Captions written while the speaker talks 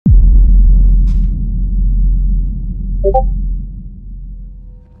Damn,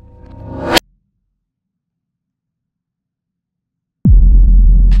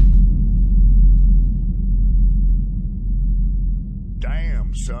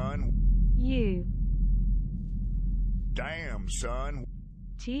 son. You. Damn, son.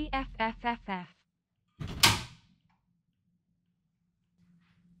 TFFFF.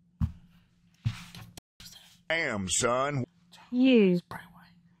 Damn, son. You. Turn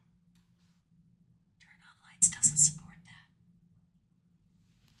on lights doesn't support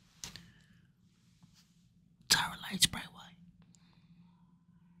that. Tower lights bright white.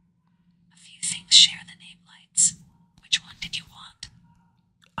 A few things share the name lights. Which one did you want?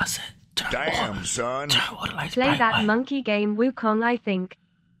 I said turn Damn, son. Turn all the lights Play bright that white. monkey game Wukong, I think.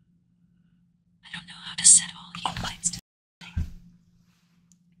 I don't know how to set all your lights to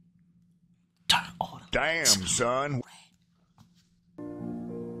turn all the lights. Damn, son.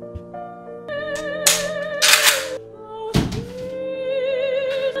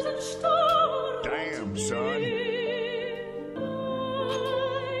 Damn, son.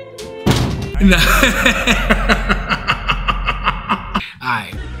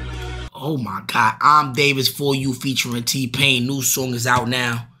 Alright. Oh my god. Imdavisss For You featuring T-Pain. New song is out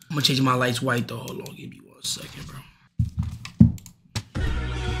now. I'm gonna change my lights white though. Hold on, give me 1 second, bro.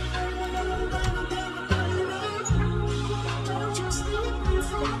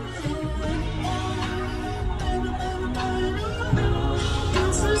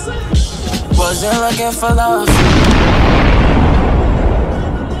 Wasn't looking for love.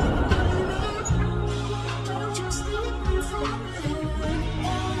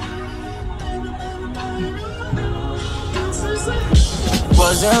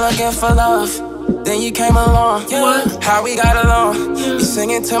 Wasn't looking for love. Then you came along. What? How we got along. You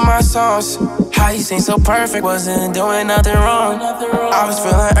singing to my songs. How you sing so perfect. Wasn't doing nothing wrong. I was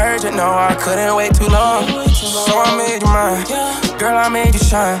feeling urgent. No, I couldn't wait too long. So I made you mine. Girl, I made you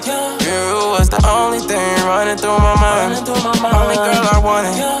shine. You was the only thing running through my mind. Only girl I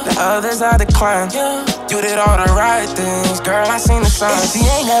wanted. The others I declined. You did all the right things. Girl, I seen the signs. She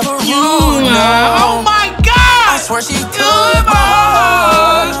ain't never rude. Oh my god! I swear she took my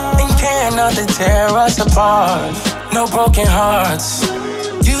heart. And can't nothing tear us apart. No broken hearts.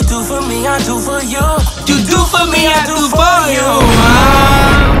 You do for me, I do for you. You do for me, I do for you.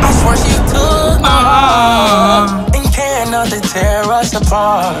 I swear she took my heart. And can't nothing tear us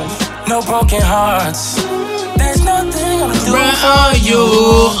apart. No broken hearts. There's nothing I'm do for you.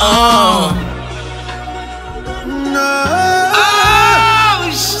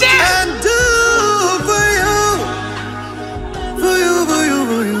 Oh shit!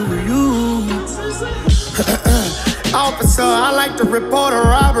 Officer, I like to report a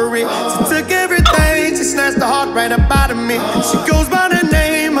robbery. She took everything, she snatched the heart right up out of me. She goes by the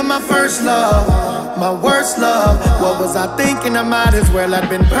name of my first love, my worst love. What was I thinking? I might as well have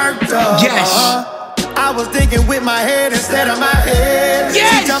been perked up. Yes. I was thinking with my head instead of my head.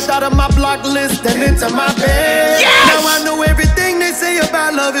 Yes. She jumped out of my block list and into my bed. Yes. Now I know everything they say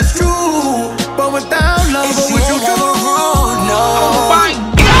about love is true, but without love, what would you do? Oh my god!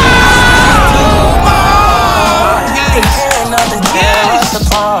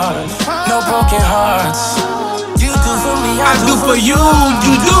 No broken hearts. You do for me, I do for you.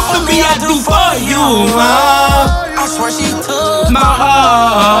 You do for me, I do for you. I swear she took My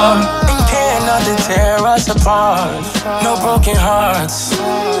heart. and can't nothing tear us apart. No broken hearts.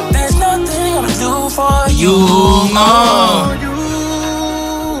 There's nothing I'm do for you.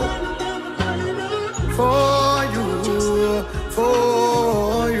 For you,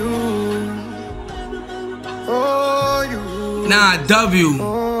 for you, for you. Nah, W.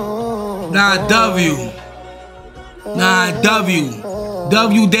 Nah, W. Nah, W.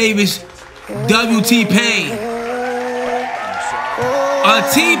 W Davis. W T-Pain. A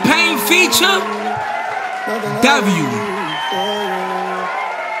T-Pain feature. W.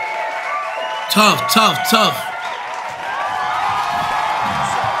 Tough, tough, tough.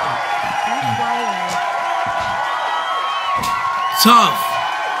 Tough.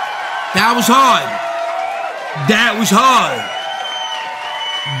 That was hard. That was hard.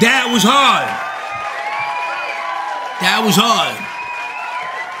 That was hard. That was hard.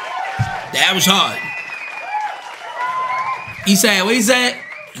 That was hard. He said, what he said?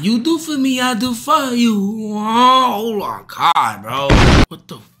 You do for me, I do for you. Oh my God, bro. What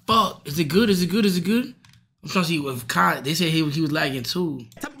the fuck? Is it good? Is it good? Is it good? I'm trying to see if Kai, they said he was lagging too.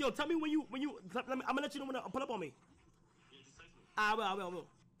 Tell me when you, I'm gonna let you know when to pull up on me. I will.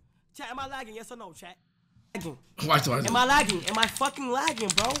 Chat, am I lagging? Yes or no, chat? Watch. Am I lagging? Am I fucking lagging,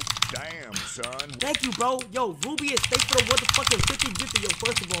 bro? Damn, son. Thank you, bro. Yo, Rubius, thanks for the motherfucking 50 gifted. Yo,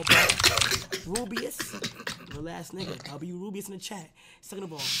 first of all, bro. Rubius. Real ass nigga. W Rubius in the chat. Second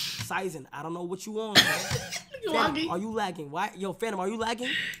of all, Sizen, I don't know what you on, bro. Fanum, are you lagging? Why? Yo, Fanum, are you lagging?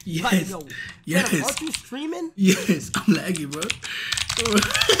 Yes. Yo, Yes. Fanum, aren't you streaming? Yes, I'm lagging, bro.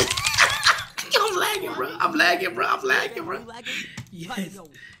 I'm lagging, bro. I'm lagging, bro. I'm lagging, bro. Are you lagging? Yes.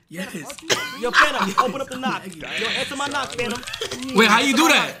 Yes. Yo, Fanum, open up the knock. Yo, answer my knock, Fanum. Wait, how you do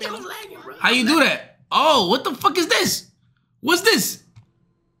that? How you do that? Oh, what the fuck is this? What's this?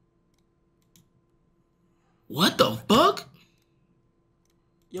 What the fuck?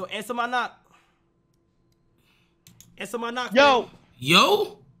 Yo, answer my knock. Answer my knock. Yo.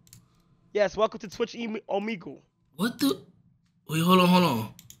 Yo? Yes, welcome to Twitch Omegle. What the? Wait, hold on.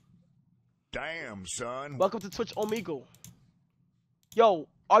 Damn, son. Welcome to Twitch Omegle. Yo,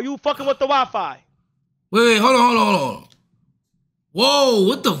 are you fucking with the Wi-Fi? Wait, hold on. Whoa,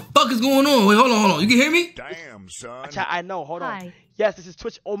 what the fuck is going on? Wait, hold on. You can hear me? Damn, son. I know, hold on. Hi. Yes, this is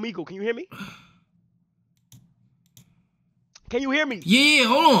Twitch Omegle. Can you hear me? Can you hear me? Yeah,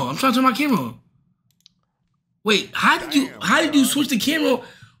 hold on. I'm trying to turn my camera on. Wait, how did you switch the camera?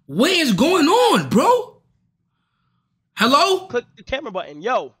 What is going on, bro? Hello? Click the camera button.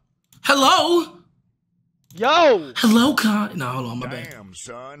 Yo. Hello? Yo. Hello, Con. Nah, hold on, my bad. Damn,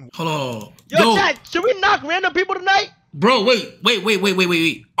 son. Hold on. Yo, chat, should we knock random people tonight? Bro, wait.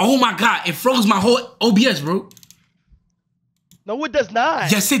 Oh my God, it froze my whole OBS, bro. No, it does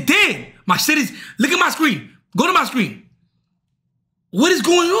not. Yes, it did. My shit is, look at my screen. Go to my screen. What is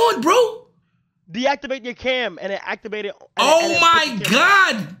going on, bro? Deactivate your cam and then activate it. Oh my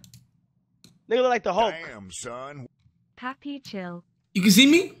God. Nigga look like the Hulk. Damn, son. Happy chill. You can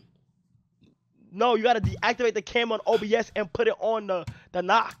see me? No, you gotta deactivate the cam on OBS and put it on the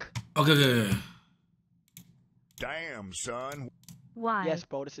knock. Okay. Damn, son. Why? Yes,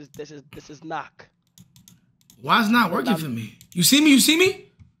 bro. This is knock. Why is it not working for me? You see me?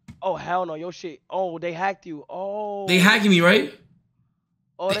 Oh hell no, your shit. Oh, they hacked you. Oh. They hacking me, right?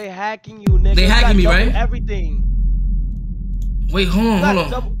 Oh, they hacking you, nigga. They hacking me, You gotta right? double Everything. Wait, hold on.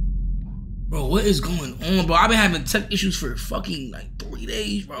 Double- Bro, what is going on, bro? I've been having tech issues for fucking like 3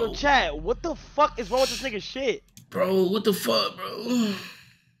 days, bro. Yo, chat, what the fuck is wrong with this nigga shit? Bro, what the fuck, bro?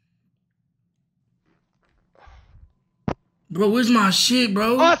 Bro, where's my shit,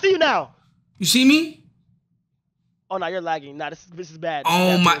 bro? Oh, I see you now. You see me? Oh no, you're lagging. Nah, this is bad.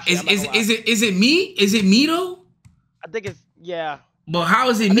 Oh This my, bad bullshit, I'm not gonna lie. is it me? Is it me though? I think it's yeah. But how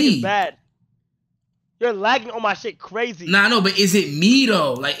is it I think me? it's bad. You're lagging on my shit crazy. Nah, no, but is it me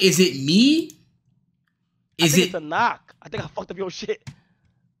though? Like, is it me? I Is think it? it's a knock. I think I fucked up your shit.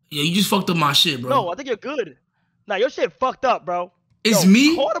 Yeah, you just fucked up my shit, bro. No, I think you're good. Nah, your shit fucked up, bro. It's Yo,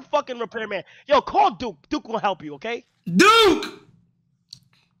 me? Call the fucking repairman. Yo, call Duke. Duke will help you, okay? Duke!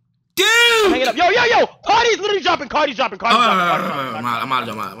 Hang it up. Yo. Cardi's literally dropping. Cardi's dropping. I'm out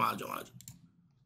of